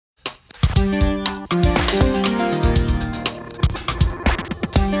Hi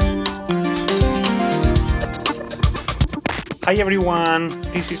everyone,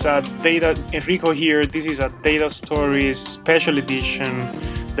 this is a data Enrico here. This is a Data Stories special edition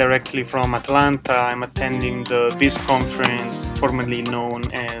directly from Atlanta. I'm attending the BIS conference, formerly known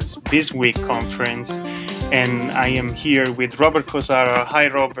as BIS Week conference, and I am here with Robert Kosara. Hi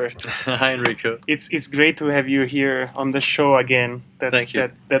Robert. Hi Enrico. It's great to have you here on the show again. Thank you.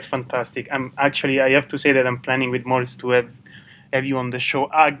 That's fantastic. I have to say that I'm planning with Moritz to have you on the show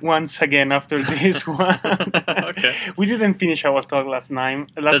once again after this one. Okay. We didn't finish our talk last time.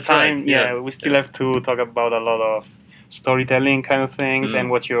 That's right, Yeah, yeah. we still have to talk about a lot of storytelling kind of things and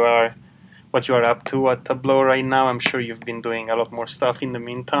what you are up to at Tableau right now. I'm sure you've been doing a lot more stuff in the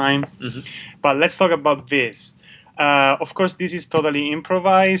meantime. Mhm. But let's talk about this. Of course, this is totally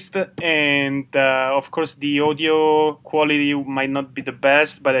improvised, and of course, the audio quality might not be the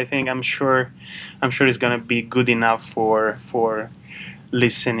best, but I'm sure it's gonna be good enough for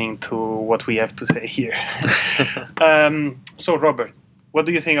listening to what we have to say here. So, Robert, what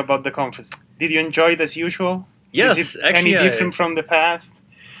do you think about the conference? Did you enjoy it as usual? Yes, Is it actually, any different from the past?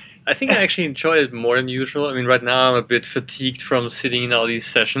 I think I actually enjoyed it more than usual. I mean, right now I'm a bit fatigued from sitting in all these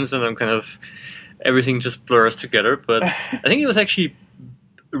sessions, and I'm kind of everything just blurs together. But I think it was actually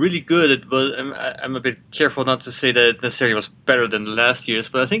really good. It was. I'm a bit careful not to say that it necessarily was better than the last year's,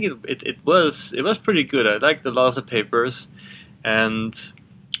 but I think it was pretty good. I liked a lot of the papers, and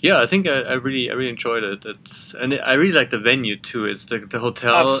yeah, I think I really enjoyed it. I really like the venue too. It's the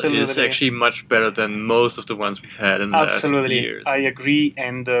hotel is Absolutely. actually much better than most of the ones we've had in the last years. I agree,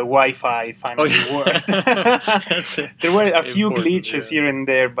 and the Wi-Fi finally worked. That's There were a few important, glitches yeah. here and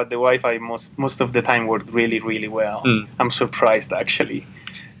there, but the Wi-Fi most of the time worked really well. I'm surprised actually.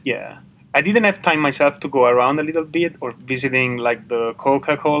 Yeah. I didn't have time myself to go around a little bit or visiting like the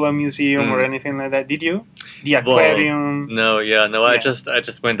Coca-Cola museum or anything like that. Did you? The aquarium? No. I Yeah.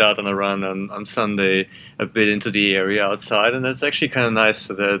 just went out on a run on Sunday, a bit into the area outside, and it's actually kind of nice.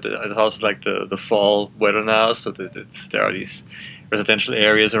 So it's also like the fall weather now, so that there are these residential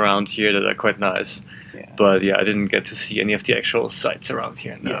areas around here that are quite nice. Yeah. But yeah, I didn't get to see any of the actual sites around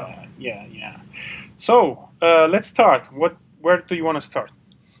here. No. Yeah. So let's start. Where do you want to start?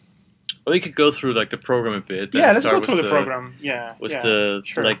 Well, we could go through like the program a bit. Yeah, let's start go with through the program. Yeah.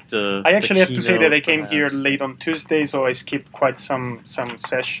 Sure. Like the. I actually the have to say that I came keynote, here perhaps. late on Tuesday, so I skipped quite some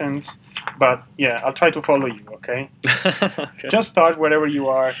sessions. But yeah, I'll try to follow you. Okay. Okay. Just start wherever you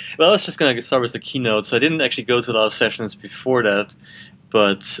are. Well, I was just gonna start with the keynote, so I didn't actually go to a lot of sessions before that.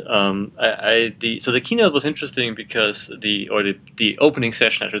 But so the keynote was interesting because the opening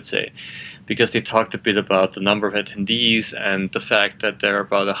session, I should say, because they talked a bit about the number of attendees and the fact that there are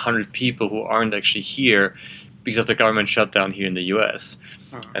about 100 people who aren't actually here because of the government shutdown here in the U.S.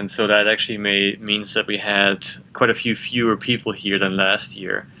 And so that actually means that we had quite a few fewer people here than last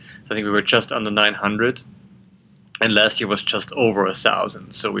year. So I think we were just under 900, and last year was just over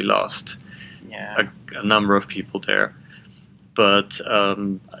 1,000. So we lost a number of people there. But I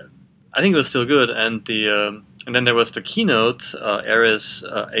think it was still good, and then there was the keynote. Ares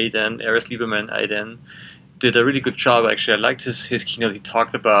Lieberman Aiden did a really good job. Actually, I liked his keynote. He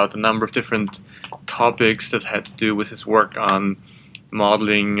talked about a number of different topics that had to do with his work on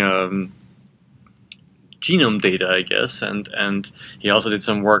modeling genome data, I guess, and he also did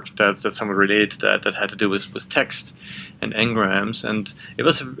some work that's somewhat related to that had to do with text and engrams, and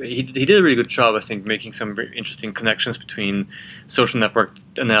he did a really good job, I think, making some very interesting connections between social network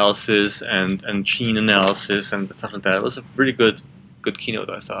analysis and gene analysis and stuff like that. It was a really good keynote,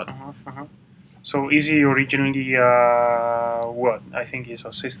 I thought. So is he originally what? I think he's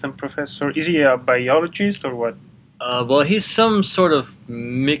assistant professor. Is he a biologist or what? Well, he's some sort of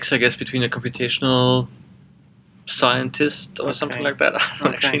mix, I guess, between a computational scientist or something like that. I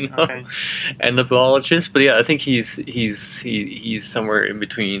don't actually know. And a biologist, but yeah, I think he's somewhere in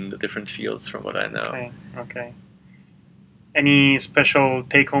between the different fields, from what I know. Okay. Any special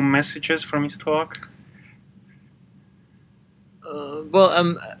take-home messages from his talk?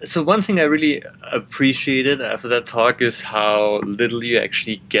 So one thing I really appreciated after that talk is how little you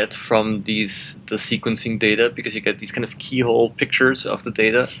actually get from the sequencing data, because you get these kind of keyhole pictures of the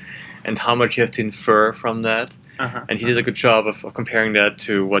data and how much you have to infer from that. And he did a good job of comparing that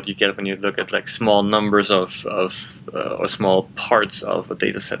to what you get when you look at like small numbers of or small parts of a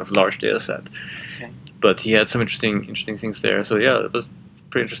data set, of a large data set. But he had some interesting things there. So yeah, it was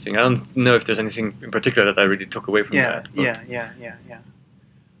pretty interesting. I don't know if there's anything in particular that I really took away from that. Yeah.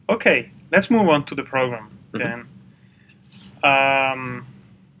 Okay, let's move on to the program then. That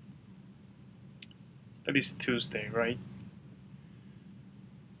is Tuesday, right?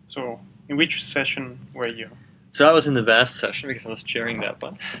 So In which session were you? So I was in the VAST session because I was chairing that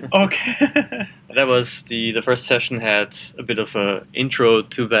one. Okay. That was the first session had a bit of a intro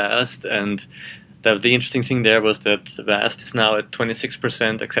to VAST, and the interesting thing there was that VAST is now at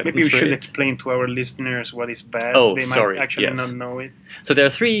 26% acceptance Maybe we rate. should explain to our listeners what is VAST. Oh, they sorry, might actually yes. not know it. So there are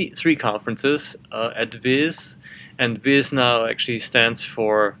three conferences at VIS, and VIS now actually stands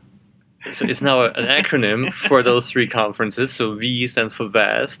for. So it's now an acronym for those three conferences. So V stands for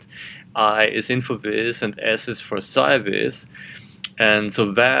VAST, I is InfoVis, and S is for SciVis. And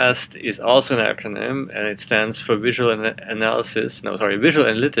so VAST is also an acronym, and it stands for Visual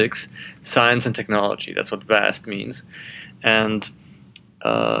Analytics, Science and Technology. That's what VAST means. And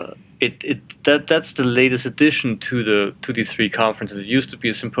that's the latest addition to these three conferences. It used to be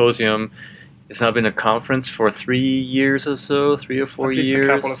a symposium. It's now been a conference for 3 years or so, 3 or 4 years. At least a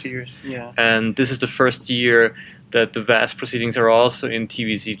couple of years, yeah. And this is the first year that the VAST proceedings are also in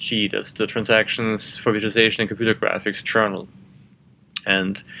TVCG. That's the Transactions for Visualization and Computer Graphics journal.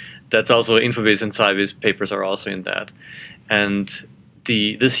 And that's also InfoVis and SciVis papers are also in that. And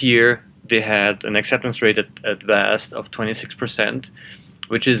this year they had an acceptance rate at VAST of 26%,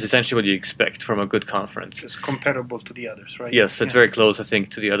 which is essentially what you expect from a good conference. It's comparable to the others, right? Yes, it's very close, I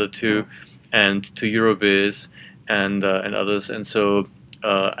think, to the other two, and to Euroviz and others. And so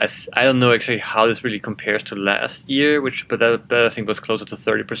I don't know exactly how this really compares to last year, but that I think was closer to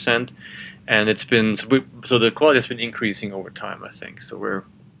 30%. And it's been so the quality has been increasing over time, I think. So we're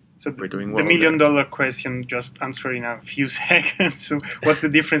doing well. The $1 million question, just answer in a few seconds. So, what's the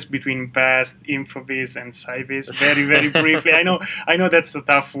difference between VAST, InfoVis, and SciVis? Very, very briefly. I know that's a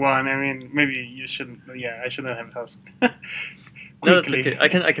tough one. I mean, maybe you shouldn't. Yeah, I shouldn't have asked. No, that's okay. I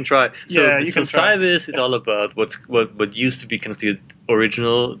can try. So, Yeah, you can try. SciVis is all about what used to be kind of the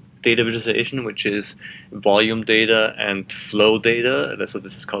original data visualization, which is volume data and flow data. That's what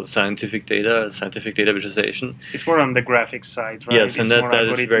this is called, scientific data visualization. It's more on the graphics side, right? Yes, and it's that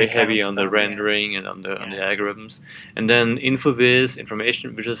is very heavy kind of on the stuff, rendering and on the algorithms. And then InfoVis,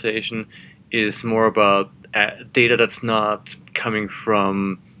 information visualization, is more about data that's not coming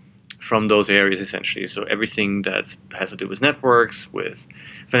from those areas, essentially. So everything that has to do with networks, with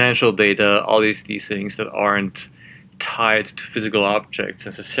financial data, all these things that aren't tied to physical objects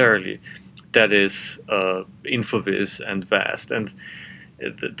necessarily, that is InfoVis and VAST. And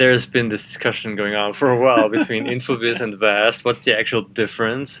there's been this discussion going on for a while between InfoVis and VAST. What's the actual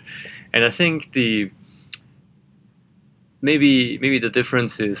difference? And I think maybe the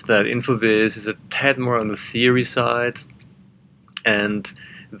difference is that InfoVis is a tad more on the theory side, and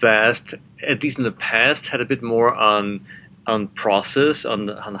VAST, at least in the past, had a bit more on process, on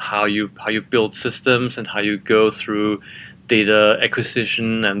how you build systems and how you go through data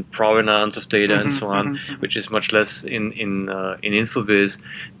acquisition and provenance of data and so on, which is much less in InfoVis,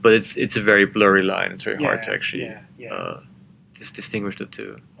 but it's a very blurry line. It's very hard to actually distinguish the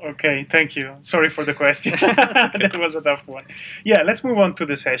two. Okay, thank you. Sorry for the question. That was a tough one. Yeah, let's move on to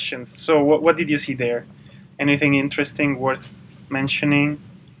the sessions. So what did you see there? Anything interesting worth mentioning?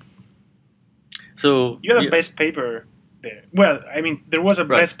 So you had a best paper there. Well, I mean, there was a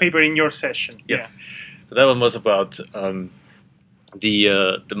best paper in your session. Yes. Yeah. So that one was about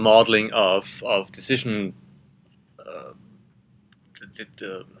the modeling of decision.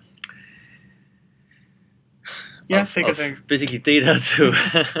 Basically data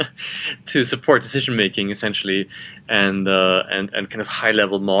to support decision making, essentially, and kind of high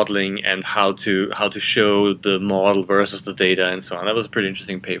level modeling and how to show the model versus the data and so on. That was a pretty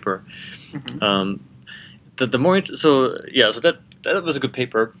interesting paper. Mm-hmm. So that was a good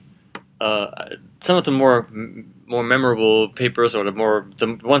paper. Some of the more memorable papers, or the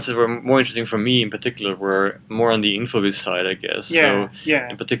ones that were more interesting for me in particular, were more on the InfoVis side, I guess.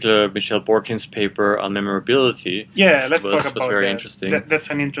 In particular, Michelle Borkin's paper on memorability. Yeah, let's talk about was very that. interesting. That's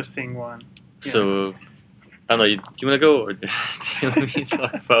an interesting one. Yeah. So, I don't know. Do you want to go, or do you want me to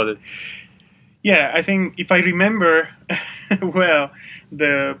talk about it? Yeah, I think if I remember well,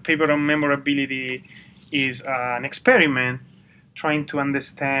 the paper on memorability is an experiment trying to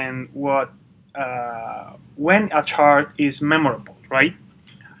understand when a chart is memorable, right?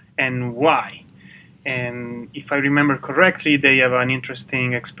 And why. And if I remember correctly, they have an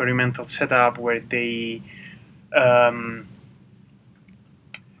interesting experimental setup where they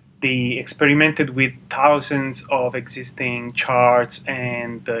experimented with thousands of existing charts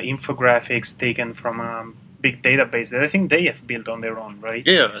and infographics taken from a big database that I think they have built on their own, right?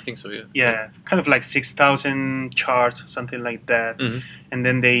 Yeah, I think so, yeah. Yeah, kind of like 6,000 charts, something like that. Mm-hmm. And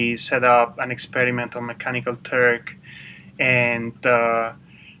then they set up an experiment on Mechanical Turk. And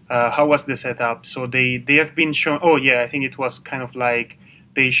how was the setup? So they have been shown, I think it was kind of like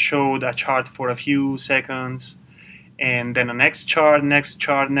they showed a chart for a few seconds, and then the next chart, next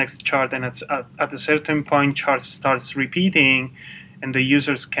chart, next chart, and at a certain point, chart starts repeating, and the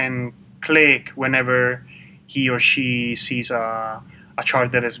users can click whenever he or she sees a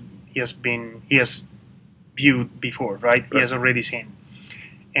chart that he has viewed before, right? He has already seen,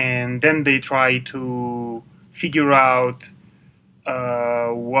 and then they try to figure out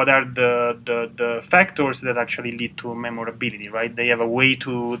what are the factors that actually lead to memorability, right? They have a way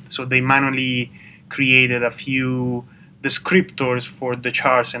so they manually created a few descriptors for the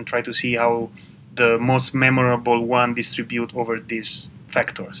charts and try to see how the most memorable one distribute over these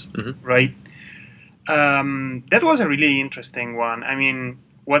factors, right? That was a really interesting one. I mean,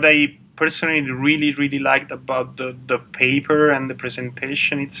 what I personally really liked about the paper and the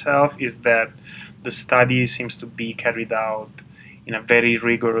presentation itself is that the study seems to be carried out in a very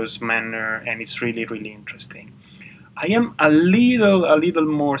rigorous manner, and it's really interesting. I am a little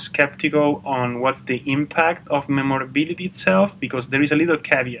more skeptical on what's the impact of memorability itself, because there is a little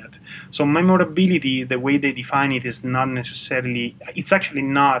caveat. So memorability, the way they define it, is not necessarily, it's actually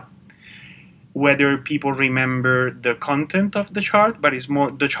not whether people remember the content of the chart, but it's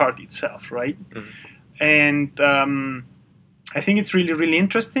more the chart itself, right? And I think it's really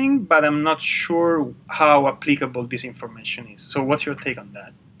interesting, but I'm not sure how applicable this information is. So what's your take on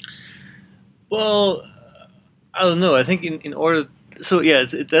that? Well, I don't know. I think in order... So yeah,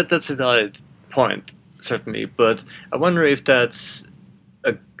 that's a valid point, certainly. But I wonder if that's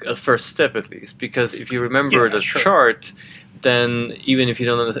a first step at least. Because if you remember the chart, then even if you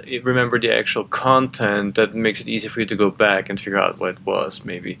don't remember the actual content, that makes it easier for you to go back and figure out what it was,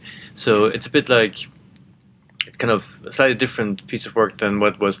 maybe. So it's a bit like... It's kind of a slightly different piece of work than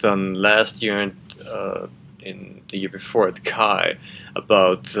what was done last year and in the year before at CHI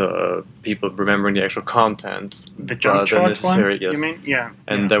about people remembering the actual content. The jump chart one, yes. you mean? Yeah.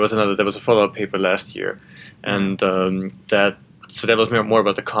 And there was a follow-up paper last year, and that was more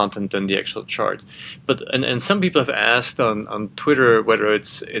about the content than the actual chart. But and some people have asked on Twitter whether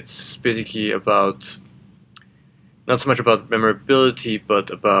it's basically about, not so much about memorability,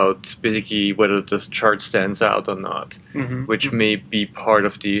 but about basically whether the chart stands out or not, which may be part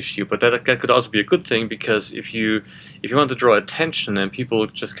of the issue. But that could also be a good thing, because if you want to draw attention and people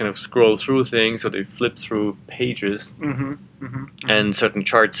just kind of scroll through things, or they flip through pages, and certain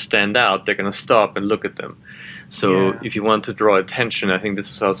charts stand out, they're going to stop and look at them. So if you want to draw attention, I think this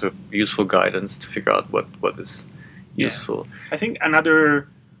was also useful guidance to figure out what is useful. I think another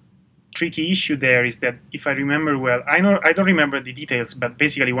tricky issue there is that, if I remember well, I don't remember the details, but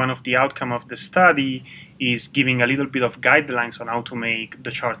basically one of the outcome of the study is giving a little bit of guidelines on how to make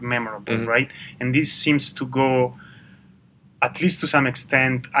the chart memorable, right? And this seems to go, at least to some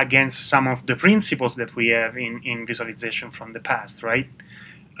extent, against some of the principles that we have in visualization from the past, right?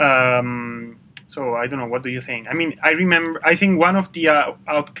 So I don't know, what do you think? I mean, I think one of the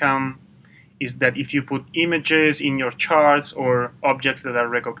outcome is that if you put images in your charts, or objects that are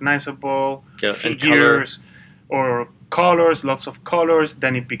recognizable, figures or colors, lots of colors,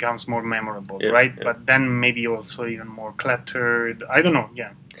 then it becomes more memorable, right? But then maybe also even more cluttered. I don't know,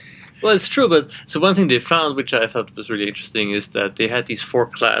 Well, it's true, but so one thing they found, which I thought was really interesting, is that they had these 4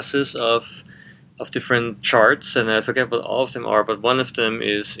 classes of different charts, and I forget what all of them are, but one of them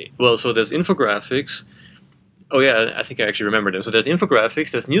is, well, so there's infographics. Oh yeah, I think I actually remember them. So there's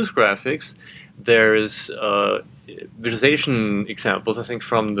infographics, there's news graphics, there's visualization examples, I think,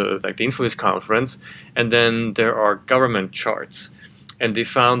 from the InfoWiz conference, and then there are government charts. And they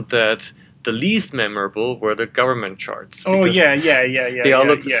found that the least memorable were the government charts. Oh yeah. They all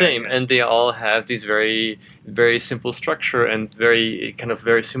look the same, and they all have these very, very simple structure and very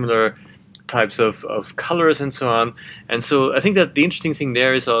similar types of colors and so on. And so I think that the interesting thing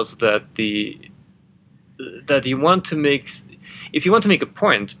there is also that you want to make, if you want to make a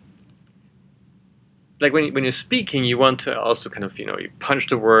point, like when you're speaking, you want to also kind of, you punch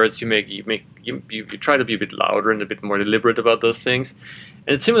the words, you try to be a bit louder and a bit more deliberate about those things.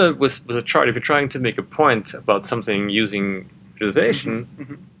 And it's similar with a chart. If you're trying to make a point about something using visualization,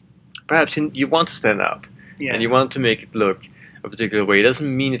 perhaps you want to stand out, and you want to make it look a particular way. It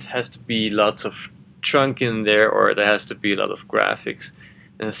doesn't mean it has to be lots of chunk in there, or there has to be a lot of graphics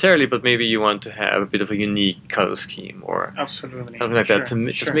necessarily, but maybe you want to have a bit of a unique color scheme, or something like that,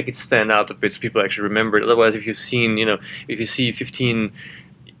 to just make it stand out a bit so people actually remember it. Otherwise, if you see 15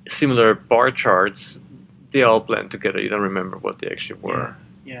 similar bar charts, they all blend together. You don't remember what they actually were.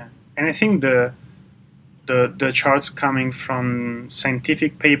 Yeah. And I think the charts coming from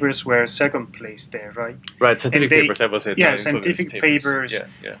scientific papers were second place there, right? Right, scientific papers, that was it. Yeah, scientific papers.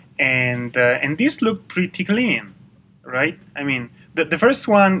 Yeah. And these look pretty clean, right? I mean, the first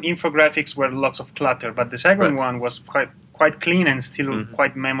one, infographics were lots of clutter, but the second Right. one was quite clean and still Mhm.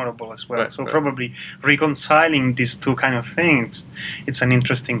 quite memorable as well. Right, So right. probably reconciling these two kind of things, it's an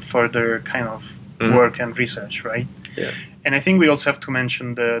interesting further kind of Mhm. work and research, right? Yeah. And I think we also have to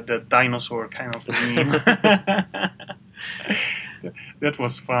mention the dinosaur kind of meme. That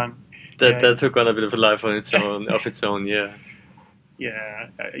was fun. That took on a bit of a life on its own, of its own, yeah. Yeah,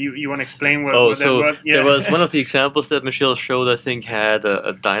 you want to explain what, Oh, what so that was? Yeah. there was one of the examples that Michelle showed, I think, had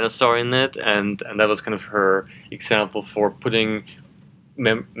a dinosaur in it, and that was kind of her example for putting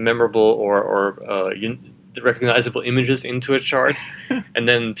memorable or recognizable images into a chart. And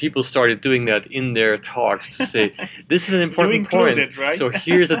then people started doing that in their talks to say, this is an important point. included, right? So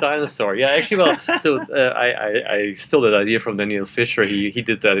here's a dinosaur. Yeah, actually, well, so I stole that idea from Daniel Fisher. He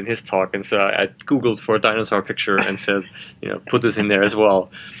did that in his talk. And so I Googled for a dinosaur picture and said, put this in there as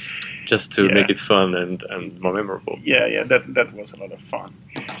well, just to Yeah. make it fun and more memorable. Yeah, that was a lot of fun.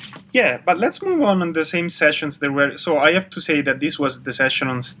 Yeah, but let's move on the same sessions there were. So I have to say that this was the session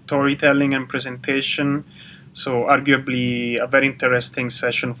on storytelling and presentation. So arguably a very interesting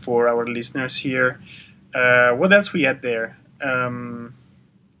session for our listeners here. What else we had there?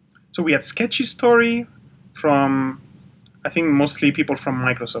 So we had Sketchy Story from, I think, mostly people from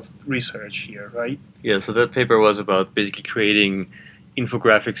Microsoft Research here, right? Yeah, so that paper was about basically creating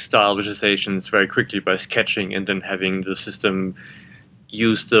infographic style visualizations very quickly by sketching and then having the system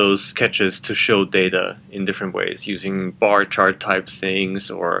use those sketches to show data in different ways, using bar chart type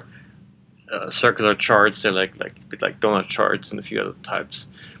things or circular charts. They're like a bit like donut charts and a few other types,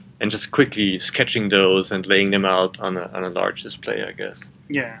 and just quickly sketching those and laying them out on a large display, I guess.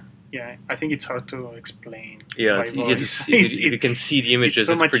 Yeah. I think it's hard to explain. Yeah, by it's easier to voice. see. If you can see the images, It's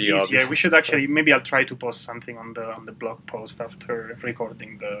so much pretty easier. obvious. We should actually, maybe I'll try to post something on the blog post after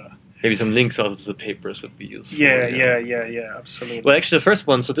recording the. Maybe some links also to the papers would be useful. Yeah, absolutely. Well, actually, the first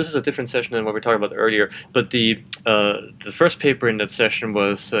one. So this is a different session than what we were talking about earlier. But the first paper in that session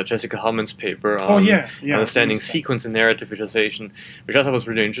was Jessica Hallman's paper on understanding sequence and narrative visualization, which I thought was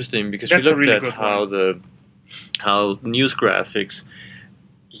really interesting because That's she a looked really at good how news graphics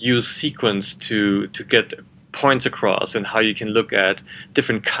use sequence to get points across, and how you can look at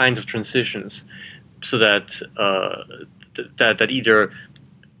different kinds of transitions, so that that either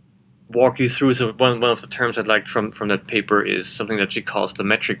walk you through. So one of the terms I liked from that paper is something that she calls the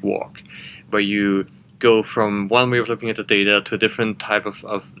metric walk, where you go from one way of looking at the data to a different type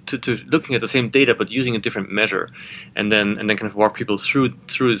to looking at the same data but using a different measure, and then kind of walk people through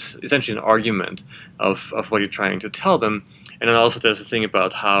essentially an argument of what you're trying to tell them. And then also there's a thing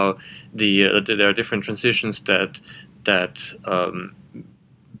about how there are different transitions that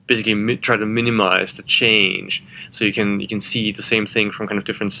basically try to minimize the change, so you can see the same thing from kind of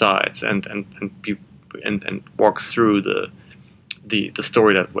different sides and walk through the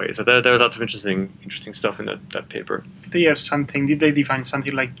story that way. So there was lots of interesting stuff in that paper. Did they define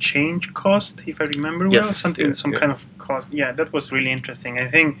something like change cost, if I remember well? Yes, Some kind of cost. Yeah, that was really interesting. I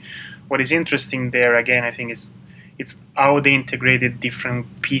think what is interesting there, again, I think it's how they integrated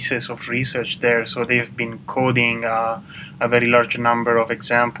different pieces of research there. So they've been coding a very large number of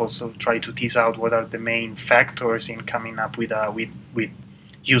examples to try to tease out what are the main factors in coming up with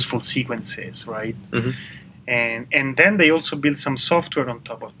useful sequences, right? Mm-hmm. And then they also built some software on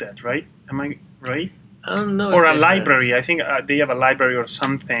top of that, right? Am I right? No, or a library. I think they have a library or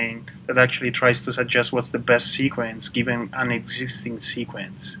something that actually tries to suggest what's the best sequence given an existing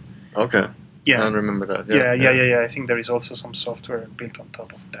sequence. Okay. Yeah. I don't remember that. Yeah. I think there is also some software built on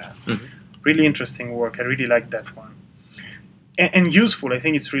top of that. Mm-hmm. Really interesting work. I really like that one. And useful. I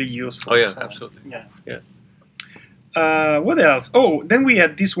think it's really useful. Oh, yeah, so, absolutely. Yeah. What else? Oh, then we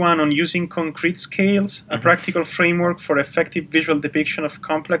had this one on using concrete scales, a practical framework for effective visual depiction of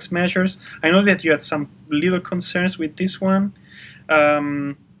complex measures. I know that you had some little concerns with this one.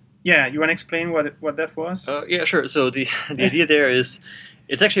 Yeah, you want to explain what that was? Yeah, sure. So the idea there is,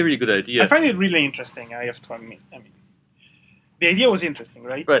 it's actually a really good idea. I find it really interesting, I have to admit. I mean, the idea was interesting,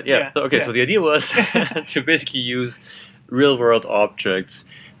 right? Right, yeah. So the idea was to basically use real-world objects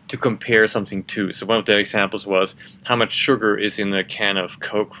to compare something to. So one of the examples was how much sugar is in a can of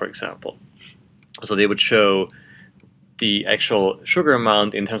Coke, for example. So they would show the actual sugar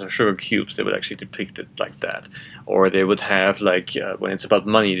amount in terms of sugar cubes. They would actually depict it like that. Or they would have, like, when it's about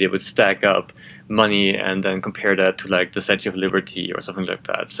money, they would stack up money and then compare that to, like, the Statue of Liberty or something like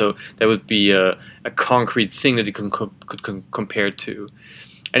that. So that would be a concrete thing that you could compare to.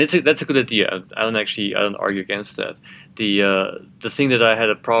 And that's a good idea. I don't argue against that. The thing that I had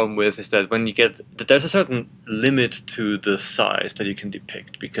a problem with is that when you there's a certain limit to the size that you can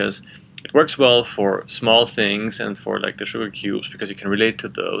depict, because it works well for small things and for like the sugar cubes because you can relate to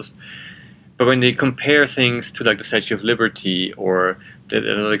those. But when they compare things to like the Statue of Liberty, or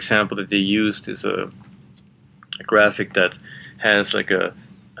another example that they used is a graphic that has like an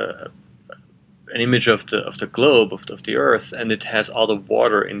image of the globe of the Earth, and it has all the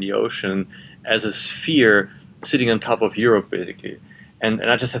water in the ocean as a sphere sitting on top of Europe, basically. And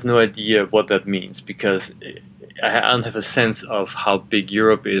I just have no idea what that means because I don't have a sense of how big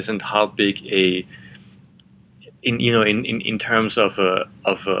Europe is and how big in terms of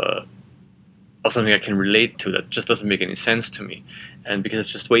something I can relate to. That just doesn't make any sense to me, and because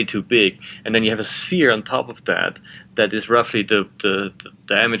it's just way too big. And then you have a sphere on top of that that is roughly the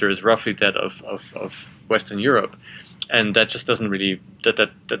diameter is roughly that of Western Europe, and that just doesn't really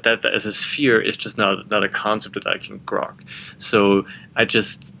that as a sphere is just not a concept that I can grok. So I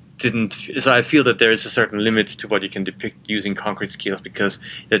just didn't. So I feel that there is a certain limit to what you can depict using concrete scales because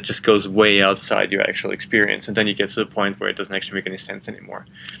it just goes way outside your actual experience, and then you get to the point where it doesn't actually make any sense anymore.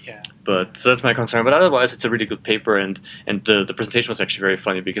 Yeah. But so that's my concern. But otherwise, it's a really good paper, and the presentation was actually very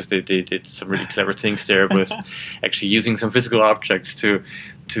funny because they did some really clever things there with actually using some physical objects to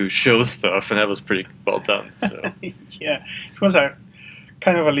show stuff, and that was pretty well done. So Yeah, it was a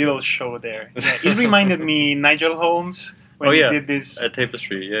kind of a little show there. Yeah, it reminded me Nigel Holmes when he did this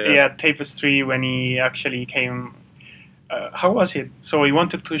Tapestry. Tapestry when he actually came. How was it? So he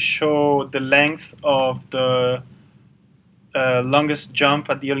wanted to show the length of the longest jump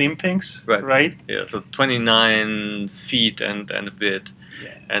at the Olympics, right? Yeah, so 29 feet and a bit.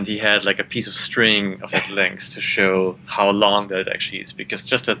 Yeah. And he had like a piece of string of that length to show how long that actually is, because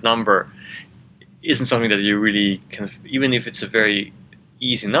just that number isn't something that you really can, even if it's a very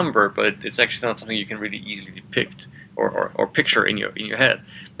easy number, but it's actually not something you can really easily depict or picture in your head.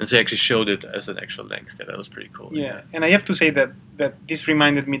 And so he actually showed it as an actual length. That was pretty cool. Yeah, and I have to say that this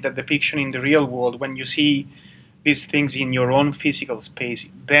reminded me that depiction in the real world, when you see these things in your own physical space,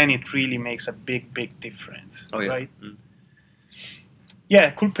 then it really makes a big difference. Oh, yeah. Right? Mm.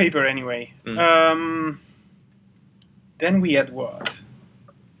 Yeah, cool paper anyway. Mm. Then we had what?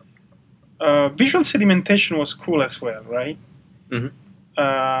 Visual sedimentation was cool as well, right?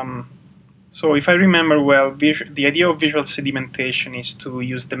 Mm-hmm. So if I remember well, the idea of visual sedimentation is to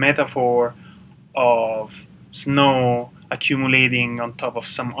use the metaphor of snow accumulating on top of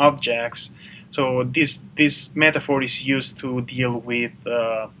some objects. So this metaphor is used to deal with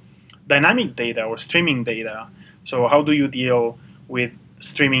dynamic data or streaming data. So how do you deal with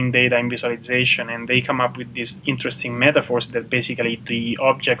streaming data in visualization? And they come up with these interesting metaphors that basically the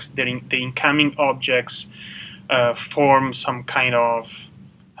incoming objects form some kind of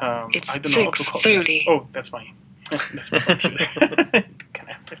it's I don't know how to call it. Oh, that's my computer. Can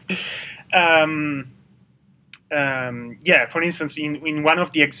happen. Yeah, for instance, in one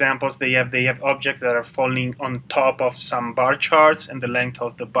of the examples, they have objects that are falling on top of some bar charts, and the length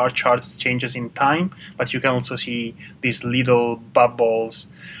of the bar charts changes in time. But you can also see these little bubbles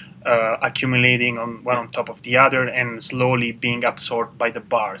accumulating one on top of the other and slowly being absorbed by the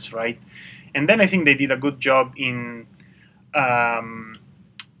bars, right? And then I think they did a good job in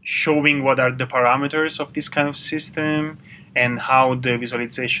showing what are the parameters of this kind of system and how the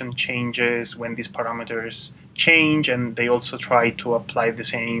visualization changes when these parameters change, and they also try to apply the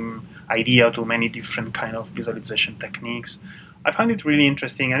same idea to many different kind of visualization techniques. I find it really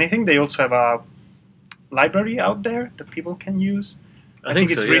interesting, and I think they also have a library out there that people can use. I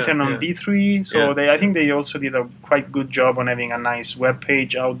think it's written on D3, so I think they also did a quite good job on having a nice web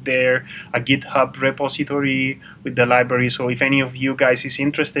page out there, a GitHub repository with the library. So if any of you guys is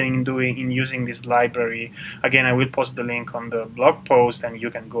interested in using this library, again, I will post the link on the blog post, and you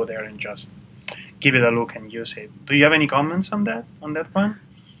can go there and just give it a look and use it. Do you have any comments on that one?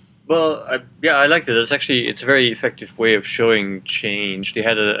 Well, I liked it. It's a very effective way of showing change. They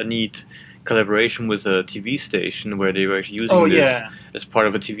had a neat collaboration with a TV station where they were actually using this as part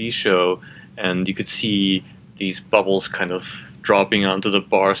of a TV show, and you could see these bubbles kind of dropping onto the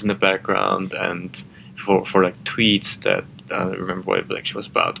bars in the background, and for like tweets that I don't remember what it actually was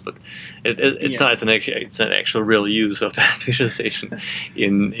about, but it's nice, and it's an actual real use of that visualization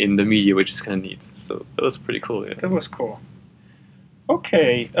in the media, which is kind of neat. So that was pretty cool. Yeah. That was cool.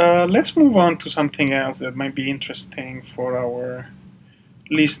 Okay, let's move on to something else that might be interesting for our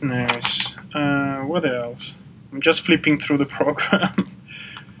listeners. What else? I'm just flipping through the program.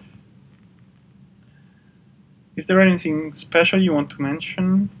 Is there anything special you want to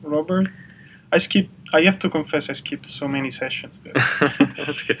mention, Robert? I have to confess, I skipped so many sessions there.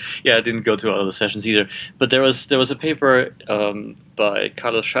 That's good. Yeah, I didn't go to all the sessions either. But there was a paper by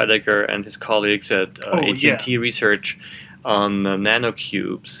Carlos Scheidegger and his colleagues at AT&T Research on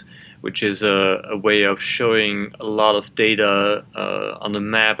nanocubes, which is a way of showing a lot of data on the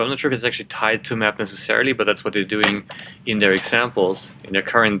map. I'm not sure if it's actually tied to a map necessarily, but that's what they're doing in their examples, in their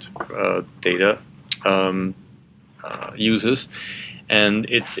current data uses. And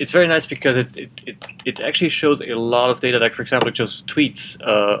it's very nice because it actually shows a lot of data. Like, for example, it shows tweets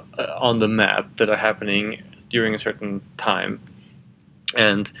on the map that are happening during a certain time.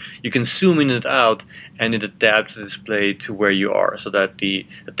 And you can zoom in and out, and it adapts the display to where you are, so that the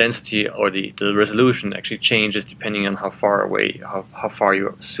density or the resolution actually changes depending on how far away, how far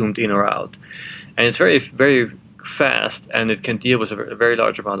you're zoomed in or out. And it's very, very fast, and it can deal with a very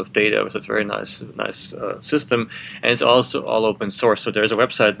large amount of data. So it's a very nice system, and it's also all open source. So there's a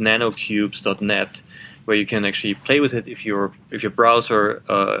website, nanocubes.net, where you can actually play with it if your browser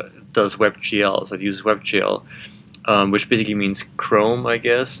does WebGL, so it uses WebGL. Which basically means Chrome, I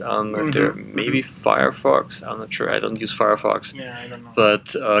guess. If there maybe Firefox. I'm not sure. I don't use Firefox. Yeah, I don't know.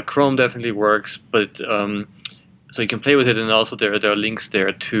 But Chrome definitely works. But so you can play with it, and also there are links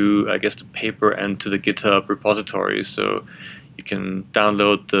there to, I guess, the paper and to the GitHub repository. So you can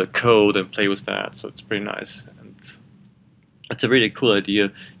download the code and play with that. So it's pretty nice, and it's a really cool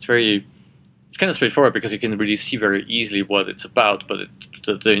idea. It's kind of straightforward because you can really see very easily what it's about. But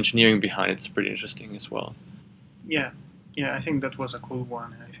the engineering behind it is pretty interesting as well. Yeah, I think that was a cool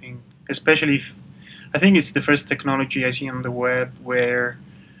one. I think, especially I think it's the first technology I see on the web where,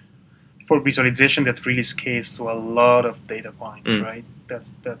 for visualization, that really scales to a lot of data points, right?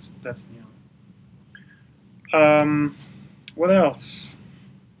 That's new. What else?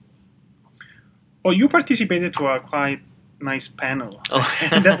 Well, you participated to a quite nice panel.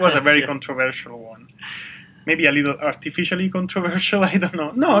 That was a very controversial one. Maybe a little artificially controversial. I don't know.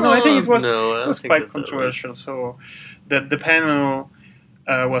 No, I think it was quite controversial. So, the panel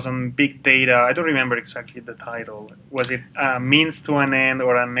was on big data. I don't remember exactly the title. Was it a means to an end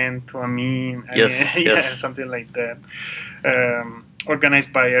or an end to a mean? Yes. Yeah, something like that.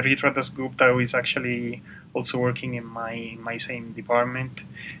 Organized by Ritra Dasgupta, who is actually also working in my same department,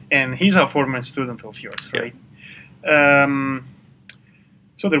 and he's a former student of yours, right?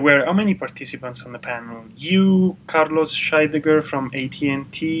 So there were how many participants on the panel? You, Carlos Scheidegger from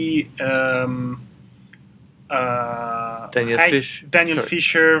AT&T, Daniel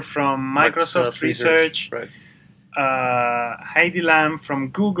Fisher from Microsoft Research, right. Heidi Lam from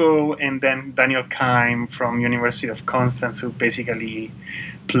Google, and then Daniel Keim from University of Constance, who basically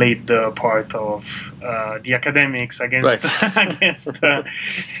played the part of the academics against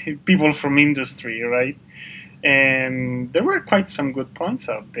people from industry, right? And there were quite some good points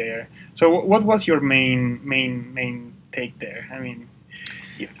out there. So what was your main take there? I mean,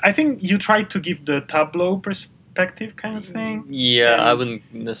 I think you tried to give the Tableau perspective kind of thing. Yeah, I wouldn't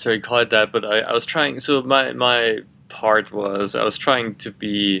necessarily call it that, but I was trying. So my part was I was trying to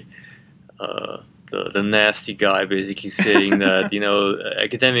be the nasty guy, basically saying that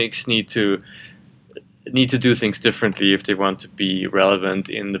academics need to do things differently if they want to be relevant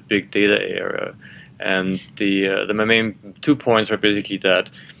in the big data era. And my main 2 points were basically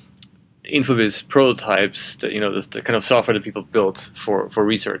that InfoVis prototypes, the kind of software that people built for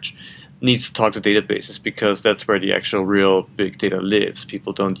research, needs to talk to databases because that's where the actual real big data lives.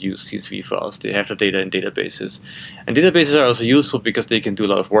 People don't use CSV files; they have the data in databases, and databases are also useful because they can do a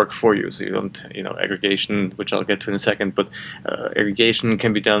lot of work for you. So you don't, aggregation, which I'll get to in a second, but aggregation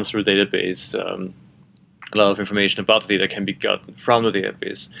can be done through a database. A lot of information about the data can be gotten from the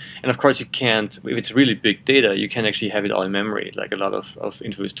database. And of course you can't, if it's really big data, you can actually have it all in memory, like a lot of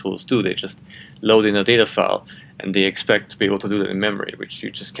InfoVis tools do. They just load in a data file and they expect to be able to do that in memory, which you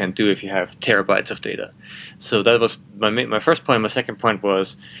just can't do if you have terabytes of data. So that was my first point. My second point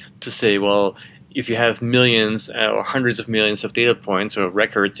was to say, well, if you have millions or hundreds of millions of data points or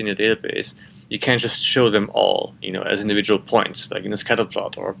records in a database, you can't just show them all, as individual points, like in a scatter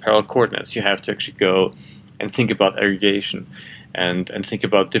plot or parallel coordinates. You have to actually go and think about aggregation and think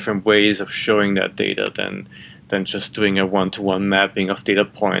about different ways of showing that data than just doing a one-to-one mapping of data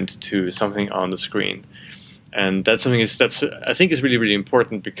point to something on the screen. And that's something that's I think is really, really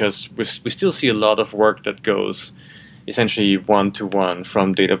important because we still see a lot of work that goes essentially one-to-one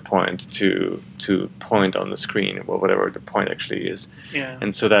from data point to point on the screen, or whatever the point actually is. Yeah.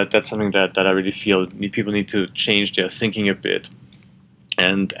 And so that's something that I really feel people need to change their thinking a bit.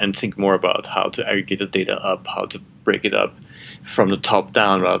 And think more about how to aggregate the data up, how to break it up from the top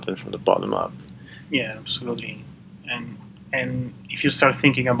down rather than from the bottom up. Yeah, absolutely. And if you start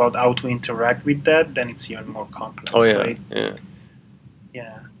thinking about how to interact with that, then it's even more complex, right?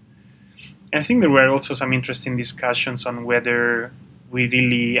 Yeah. And I think there were also some interesting discussions on whether we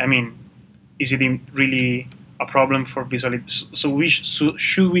really, is it really a problem for visualization. So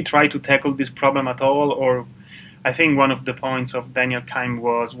should we try to tackle this problem at all, or I think one of the points of Daniel Keim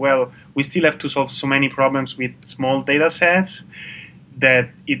was, well, we still have to solve so many problems with small data sets that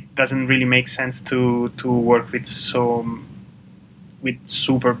it doesn't really make sense to work with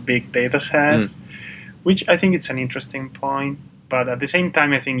super big data sets, which I think it's an interesting point. But at the same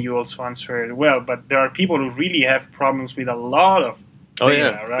time, I think you also answered well. But there are people who really have problems with a lot of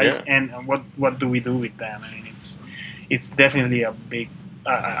data, right? Yeah. And what do we do with them? I mean, it's definitely a big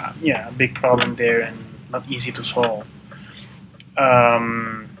big problem there and not easy to solve.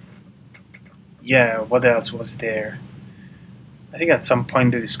 What else was there? I think at some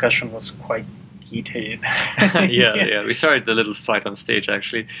point the discussion was quite heated. Yeah. We started a little fight on stage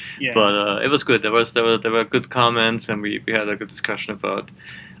actually, but it was good. There were good comments, and we had a good discussion about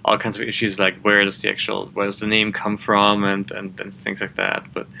all kinds of issues like where does the name come from and things like that.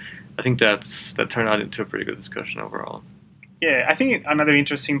 But I think that turned out into a pretty good discussion overall. Yeah, I think another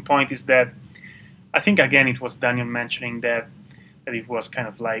interesting point is that I think again it was Daniel mentioning that it was kind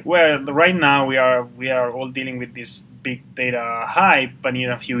of like, well, right now we are all dealing with this big data hype, but in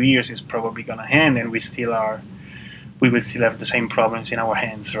a few years it's probably gonna end, and we will still have the same problems in our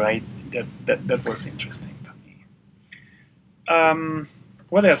hands, right? That was interesting to me.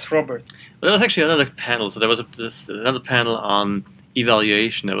 What else, Robert? Well, there was actually another panel. So there was another panel on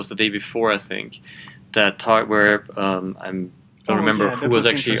evaluation. That was the day before, I think, that talk where I don't remember who was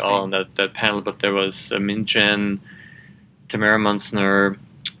actually on that panel, but there was Min Chen, Tamara Munzner,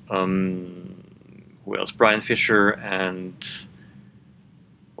 who else? Brian Fisher, and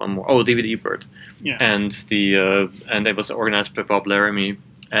one more. Oh, David Ebert. Yeah. And it was organized by Bob Laramie.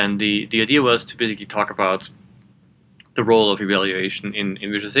 And the idea was to basically talk about the role of evaluation in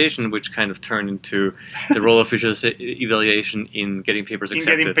visualization, which kind of turned into the role of evaluation in getting papers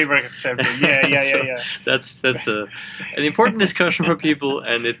accepted. In getting papers accepted, yeah. That's an important discussion for people,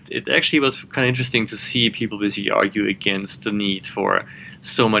 and it actually was kind of interesting to see people basically argue against the need for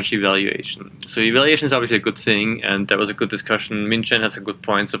so much evaluation. So evaluation is obviously a good thing, and that was a good discussion. Min Chen has some good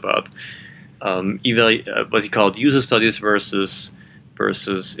points about what he called user studies versus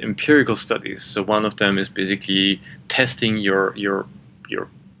empirical studies. So one of them is basically testing your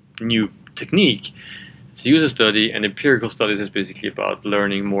new technique. It's a user study, and empirical studies is basically about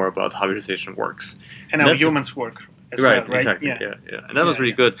learning more about how visualization works. And how humans work as well, right? Exactly. Yeah. And that was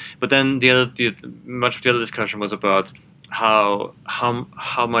really good. But then much of the other discussion was about how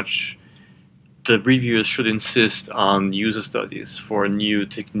much the reviewers should insist on user studies for new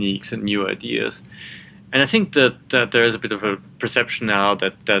techniques and new ideas. And I think that there is a bit of a perception now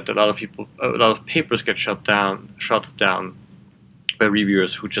that a lot of papers get shut down by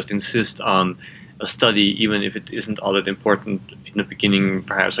reviewers who just insist on a study, even if it isn't all that important in the beginning,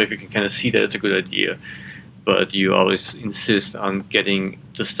 perhaps, or if you can kind of see that it's a good idea, but you always insist on getting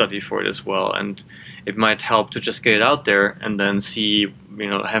the study for it as well. And it might help to just get it out there and then see,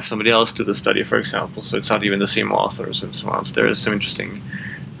 have somebody else do the study, for example, so it's not even the same authors and so on. So there's some interesting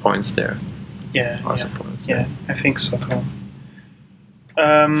points there. Yeah, I think so too.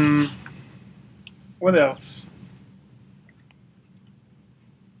 What else?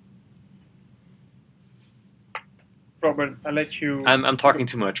 Robert, I'll let you. I'm talking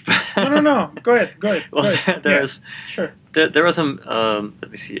too much. No. Go ahead. Well, sure. There was some. Let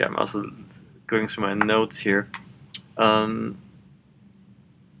me see. I'm also going through my notes here.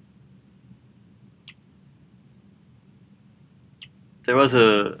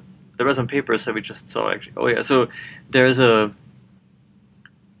 There were some papers that we just saw actually. Oh yeah, so there's a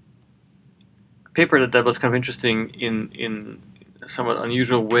paper that was kind of interesting in a somewhat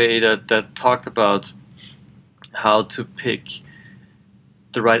unusual way that talked about how to pick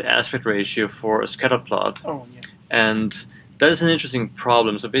the right aspect ratio for a scatter plot. Oh yeah. And that is an interesting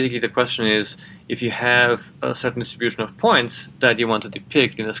problem. So basically the question is, if you have a certain distribution of points that you want to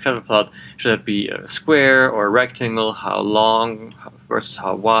depict in a scatter plot, should that be a square or a rectangle? How long versus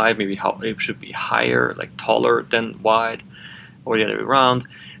how wide? Maybe how it should be higher, like taller than wide, or the other way around.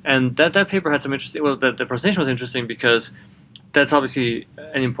 And that paper had some interesting. Well, the presentation was interesting because that's obviously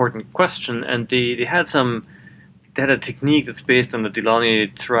an important question, and they had a technique that's based on the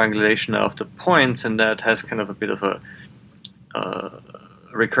Delaunay triangulation of the points, and that has kind of a bit of a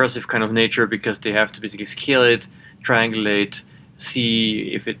recursive kind of nature because they have to basically scale it, triangulate,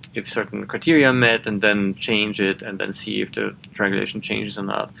 see if certain criteria are met, and then change it, and then see if the triangulation changes or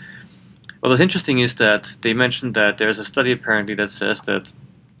not. What was interesting is that they mentioned that there's a study apparently that says that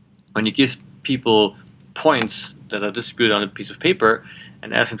when you give people points that are distributed on a piece of paper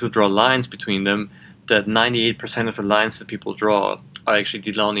and ask them to draw lines between them, that 98% of the lines that people draw are actually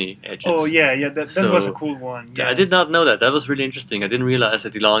Delaunay edges. Oh yeah, that was a So, cool one. Yeah. I did not know that. That was really interesting. I didn't realize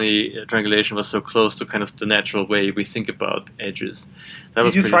that Delaunay triangulation was so close to kind of the natural way we think about edges. That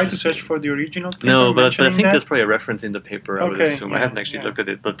was Did you pretty try to interesting. search for the original paper? No, but I mentioning think that? there's probably a reference in the paper, I would Okay, assume. I yeah, haven't actually yeah. looked at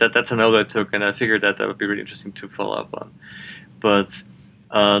it, but that's a note I took, and I figured that would be really interesting to follow up on. But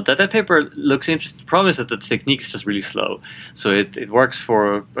that paper looks interesting. The problem is that the technique is just really slow. So it works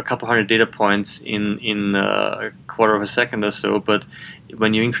for a couple hundred data points in a quarter of a second or so, but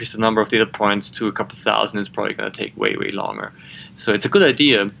when you increase the number of data points to a couple thousand, it's probably going to take way, way longer. So it's a good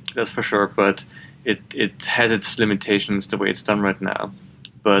idea, that's for sure, but it has its limitations the way it's done right now.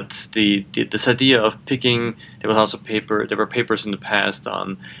 But this idea of picking, there were papers in the past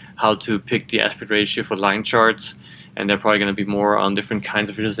on how to pick the aspect ratio for line charts, and they're probably going to be more on different kinds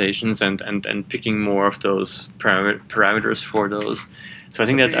of visualizations and picking more of those parameters for those. So I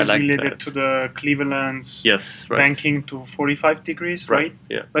think This that I is like related that. to the Cleveland's Yes, right. banking to 45 degrees, right?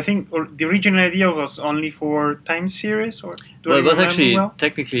 Yeah. I think the original idea was only for time series, or do Well, I it was remember actually well?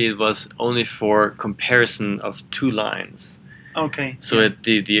 technically it was only for comparison of two lines. Okay. So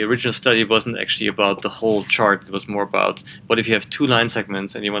the original study wasn't actually about the whole chart. It was more about what if you have two line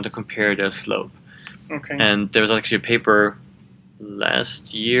segments and you want to compare their slope. Okay. And there was actually a paper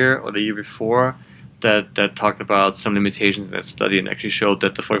last year or the year before that talked about some limitations in that study and actually showed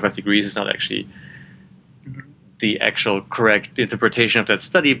that the 45 degrees is not actually the actual correct interpretation of that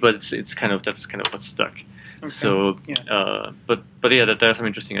study, but that's kind of what's stuck. Okay. So, Yeah. but yeah, there are some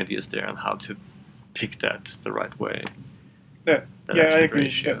interesting ideas there on how to pick that the right way. Yeah, I aspect agree.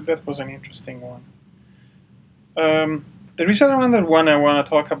 ratio. That was an interesting one. There is another one I want to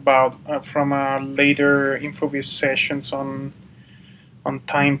talk about from a later InfoVis sessions on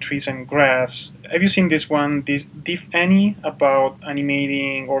time trees and graphs. Have you seen this one, this Diff-Any, about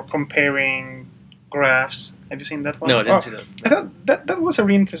animating or comparing graphs? Have you seen that one? No, I didn't see that. I thought that was a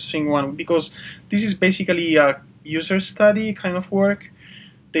really interesting one because this is basically a user study kind of work.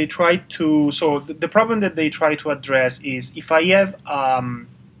 They try to, so the problem that they try to address is if I have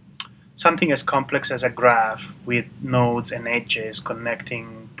something as complex as a graph with nodes and edges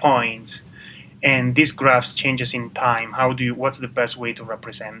connecting points, and this graph changes in time, what's the best way to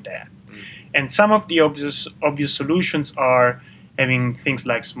represent that? And some of the obvious solutions are having things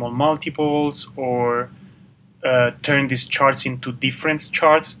like small multiples, or turn these charts into difference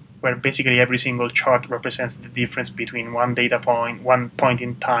charts, where basically every single chart represents the difference between one point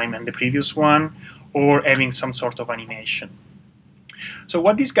in time and the previous one, or having some sort of animation. So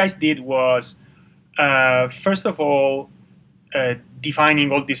what these guys did was, first of all,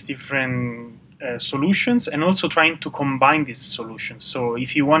 defining all these different solutions and also trying to combine these solutions. So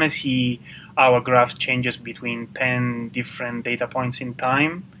if you want to see how a graph changes between 10 different data points in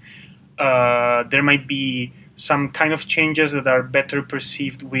time, there might be some kind of changes that are better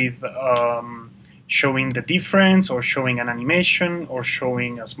perceived with showing the difference, or showing an animation, or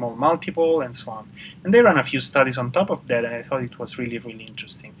showing a small multiple, and so on. And they ran a few studies on top of that, and I thought it was really, really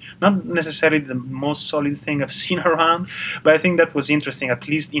interesting. Not necessarily the most solid thing I've seen around, but I think that was interesting, at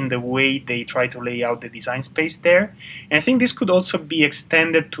least in the way they try to lay out the design space there. And I think this could also be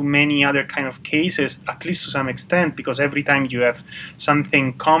extended to many other kind of cases, at least to some extent, because every time you have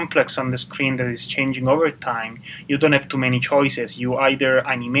something complex on the screen that is changing over time, you don't have too many choices. You either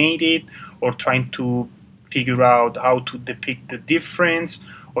animate it, or trying to figure out how to depict the difference,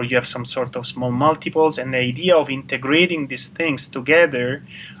 or you have some sort of small multiples. And the idea of integrating these things together,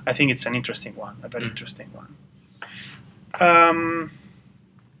 I think it's an interesting one, a very interesting one.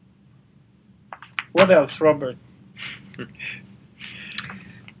 What else, Robert?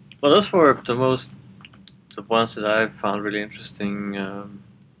 Well, those were the ones that I found really interesting.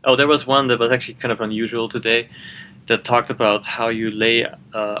 There was one that was actually kind of unusual today, that talked about how you lay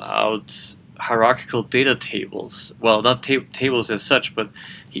out hierarchical data tables. Well, not tables as such, but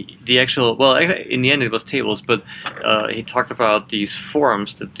in the end it was tables, but he talked about these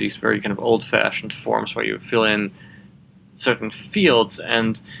forms, these very kind of old-fashioned forms where you fill in certain fields,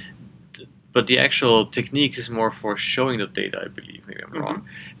 but the actual technique is more for showing the data, I believe. Maybe I'm wrong.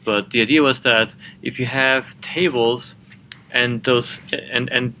 But the idea was that if you have tables and those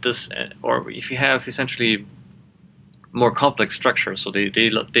or if you have essentially more complex structure. So they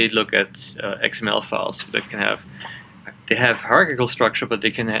look at XML files that they have hierarchical structure, but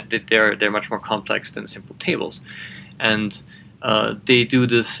they're much more complex than simple tables, and they do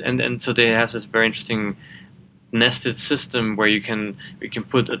this, and so they have this very interesting nested system where you can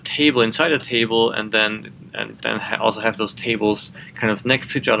put a table inside a table, and then also have those tables kind of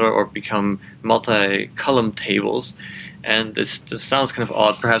next to each other or become multi-column tables. And this sounds kind of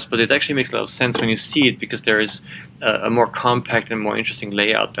odd perhaps, but it actually makes a lot of sense when you see it, because there is a more compact and more interesting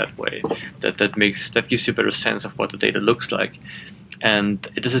layout that way, that gives you a better sense of what the data looks like. And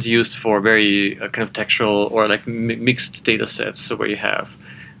this is used for very kind of textual or like mixed data sets. So where you have,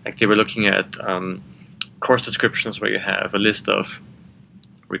 like they were looking at course descriptions, where you have a list of,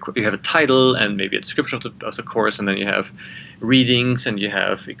 you have a title and maybe a description of the course, and then you have readings, and you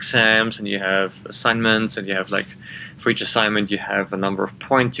have exams, and you have assignments, and you have, like, for each assignment you have a number of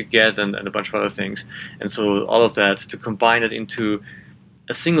points you get, and a bunch of other things. And so all of that, to combine it into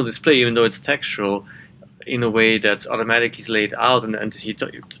a single display, even though it's textual, in a way that's automatically laid out. And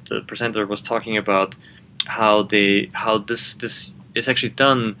the presenter was talking about how this is actually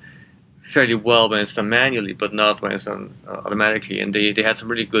done fairly well when it's done manually, but not when it's done automatically. And they had some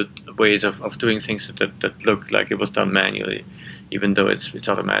really good ways of doing things that look like it was done manually, even though it's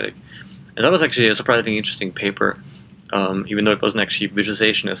automatic. And that was actually a surprisingly interesting paper, even though it wasn't actually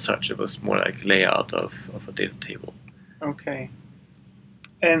visualization as such. It was more like layout of a data table. Okay.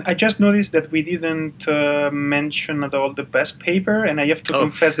 And I just noticed that we didn't mention at all the best paper, and I have to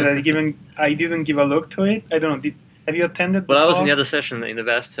confess that I didn't give a look to it. I don't know. Have you attended? Well, I was in the other session, in the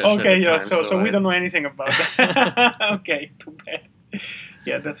best session. Okay, at the yeah. time, So we don't know anything about that. Okay, too bad.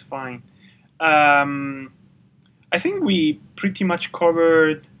 Yeah, that's fine. I think we pretty much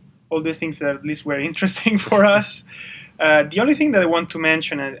covered all the things that at least were interesting for us. The only thing that I want to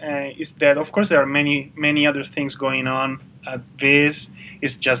mention is that, of course, there are many other things going on at Viz.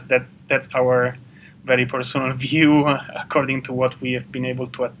 It's just that that's our very personal view according to what we have been able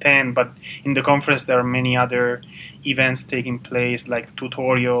to attend. But in the conference, there are many other events taking place, like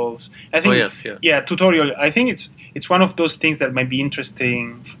tutorials. I think, tutorial. I think it's one of those things that might be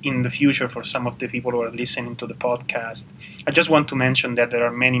interesting in the future for some of the people who are listening to the podcast. I just want to mention that there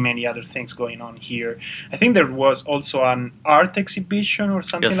are many other things going on here. I think there was also an art exhibition or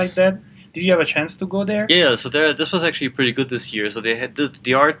something like that. Did you have a chance to go there? Yeah, so this was actually pretty good this year. So they had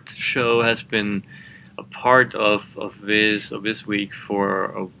the art show has been a part of Viz Week for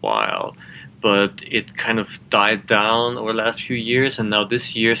a while, but it kind of died down over the last few years, and now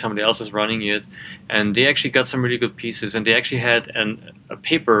this year somebody else is running it, and they actually got some really good pieces, and they actually had a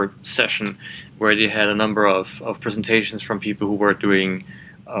paper session where they had a number of presentations from people who were doing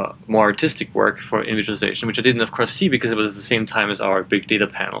more artistic work in visualization, which I didn't, of course, see because it was at the same time as our big data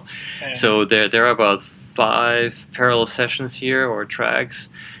panel. Okay. So there are about 5 parallel sessions here, or tracks,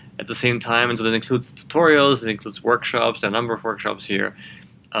 at the same time, and so that includes tutorials, it includes workshops, there are a number of workshops here.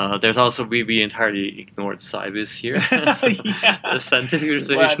 There's also, we entirely ignored SciViz here. The scientific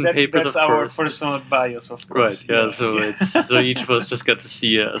visualization papers, that's of course. That's our personal bias, of course. Right, yeah. So each of us just got to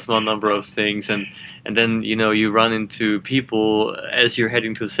see a small number of things, and then you run into people as you're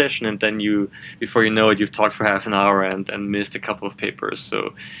heading to a session, and then before you know it, you've talked for half an hour and missed a couple of papers.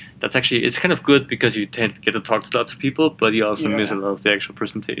 So that's actually, it's kind of good because you tend to get to talk to lots of people, but you also miss a lot of the actual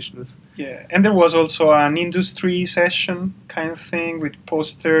presentations. Yeah, and there was also an industry session kind of thing with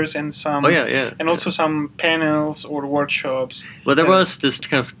posters and some, and also some panels or workshops. Well, there was this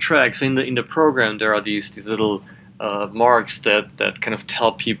kind of track. So in the program, there are these little marks that kind of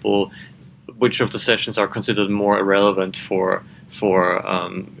tell people which of the sessions are considered more relevant for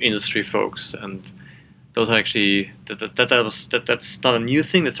industry folks, and those are actually that's not a new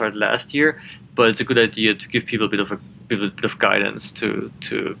thing that started last year, but it's a good idea to give people a bit of guidance to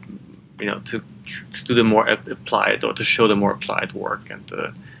do the more applied, or to show the more applied work and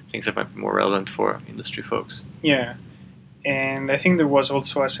things that might be more relevant for industry folks. Yeah. And I think there was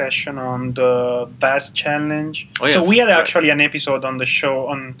also a session on the VAST Challenge. Oh, yes, so we had actually an episode on the show,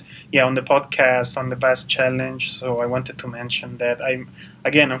 on the podcast, on the VAST Challenge. So I wanted to mention that.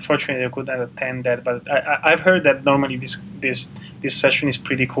 Unfortunately, I couldn't attend that, but I've heard that normally this session is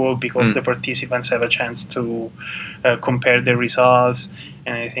pretty cool because the participants have a chance to compare the results,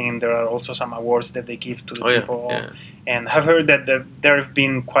 and I think there are also some awards that they give to the people. Yeah. And I've heard that there have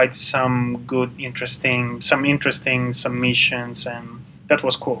been quite some interesting submissions, and that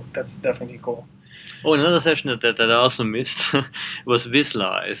was cool. That's definitely cool. Oh, another session that I also missed was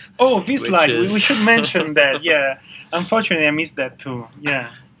VizLive. Oh, VizLive. We should mention that. Yeah, unfortunately, I missed that too.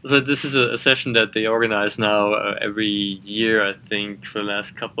 Yeah. So this is a session that they organize now every year, I think, for the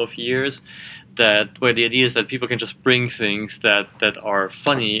last couple of years. Where the idea is that people can just bring things that are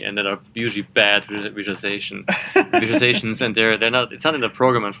funny and that are usually bad visualizations, and they're not. It's not in the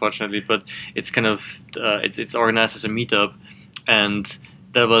program, unfortunately, but it's kind of it's organized as a meetup, and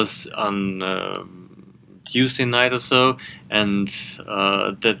that was on Tuesday night or so, and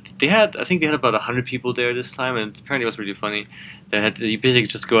that they had, I think they had about 100 people there this time, and apparently it was really funny. You basically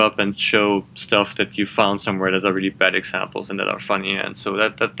just go up and show stuff that you found somewhere that are really bad examples and that are funny, and so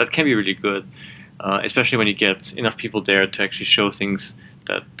that can be really good, especially when you get enough people there to actually show things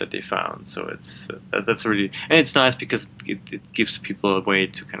that they found. So it's that's really, and it's nice because it gives people a way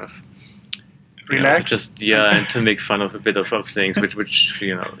to kind of relax, and to make fun of a bit of things, which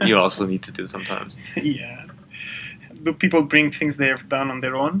you also need to do sometimes. Yeah. Do people bring things they have done on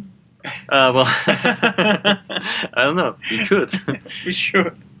their own? Well, I don't know. We could. We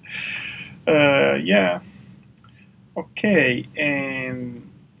should. Yeah. Okay. And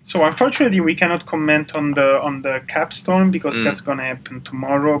so unfortunately we cannot comment on the capstone because that's gonna happen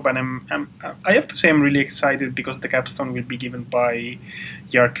tomorrow. But I have to say I'm really excited because the capstone will be given by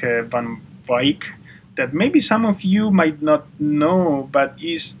Jarke van Wyk, that maybe some of you might not know, but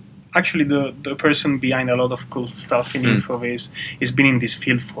is actually the person behind a lot of cool stuff in InfoVis. He's been in this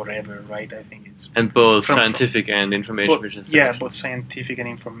field forever, right? I think it's and both scientific and information visualization. Yeah, both scientific and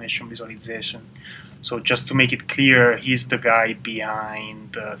information visualization. So just to make it clear, he's the guy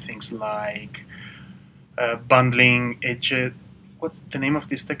behind things like bundling edge. What's the name of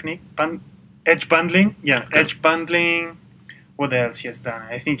this technique? Edge bundling. Yeah, okay. Edge bundling. What else he has done?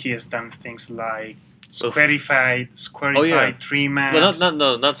 I think he has done things like squarified tree maps.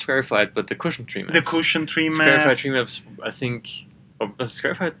 Well, not squarified, but the cushion tree maps. The cushion tree maps. Squarified tree maps, I think. Oh, was it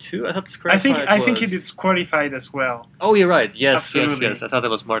squarified too? I thought squarified I think he did squarified as well. Oh, you're right. Yes, absolutely. Yes. I thought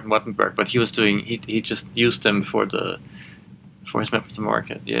that was Martin Wattenberg, but he was doing. He just used them for his map of the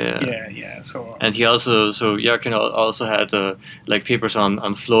market. Yeah. So. And he also Jarkin also had like papers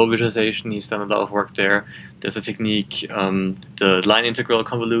on flow visualization. He's done a lot of work there. There's a technique. The line integral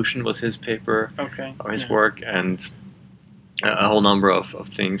convolution was his paper. Okay. Or his work, and a whole number of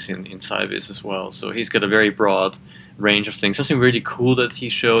things in SciVis as well. So he's got a very broad range of things. Something really cool that he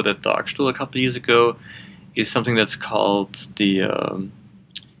showed at Darkstuhl a couple of years ago is something that's called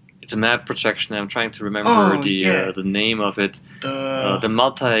it's a map projection. I'm trying to remember the name of it. The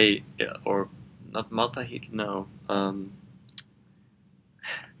multi or not multi-heat. No.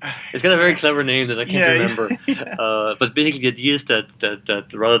 It's got a very clever name that I can't remember. But basically, the idea is that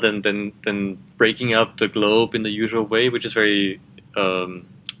rather than breaking up the globe in the usual way, which is very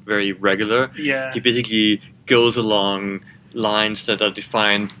very regular, he basically goes along lines that are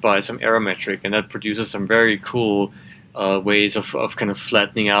defined by some aerometric, and that produces some very cool ways of kind of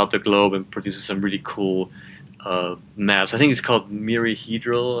flattening out the globe and produces some really cool maps. I think it's called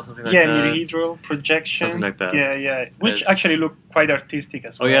myriahedral or something like that. Yeah, myriahedral projections. Something like that. Yeah. Which actually look quite artistic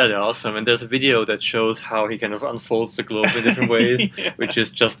as well. Oh yeah, they're awesome. And there's a video that shows how he kind of unfolds the globe in different ways, which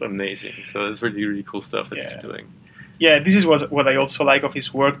is just amazing. So it's really, really cool stuff that he's doing. Yeah, this is what I also like of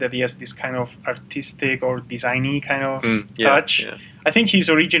his work, that he has this kind of artistic or designy kind of touch. Yeah. I think he's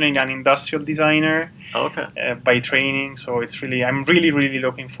originally an industrial designer by training, so I'm really, really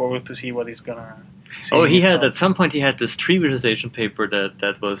looking forward to see what he's gonna. At some point he had this tree visualization paper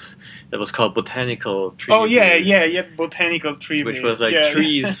that was called botanical tree. Oh yeah, botanical tree. Which was like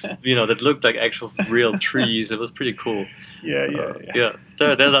trees, that looked like actual real trees. It was pretty cool. Yeah.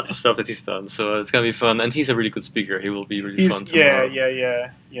 There are lots of stuff that he's done, so it's gonna be fun. And he's a really good speaker. He will be really fun tomorrow.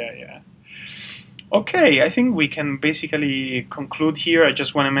 Yeah. Okay, I think we can basically conclude here. I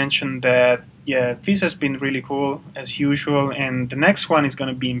just want to mention that this has been really cool as usual, and the next one is going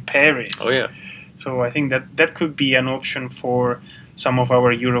to be in Paris. Oh yeah. So I think that could be an option for some of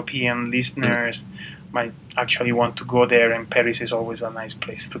our European listeners. Might actually want to go there, and Paris is always a nice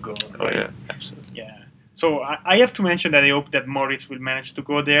place to go. Right? Oh yeah, absolutely. Yeah. So I have to mention that I hope that Moritz will manage to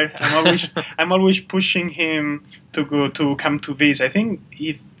go there. I'm always pushing him to come to Viz. I think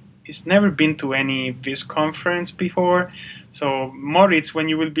he's never been to any Viz conference before. So Moritz, when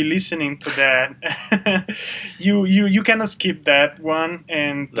you will be listening to that, you cannot skip that one,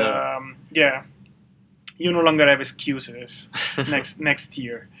 and you no longer have excuses next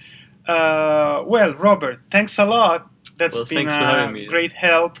year. Well, Robert, thanks a lot. That's been a great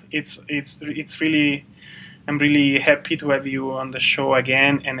help. It's really, I'm really happy to have you on the show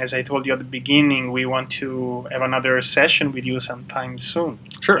again. And as I told you at the beginning, we want to have another session with you sometime soon.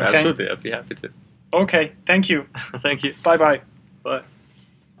 Sure, absolutely. I'd be happy to. Okay, thank you. Thank you. Bye-bye. Bye.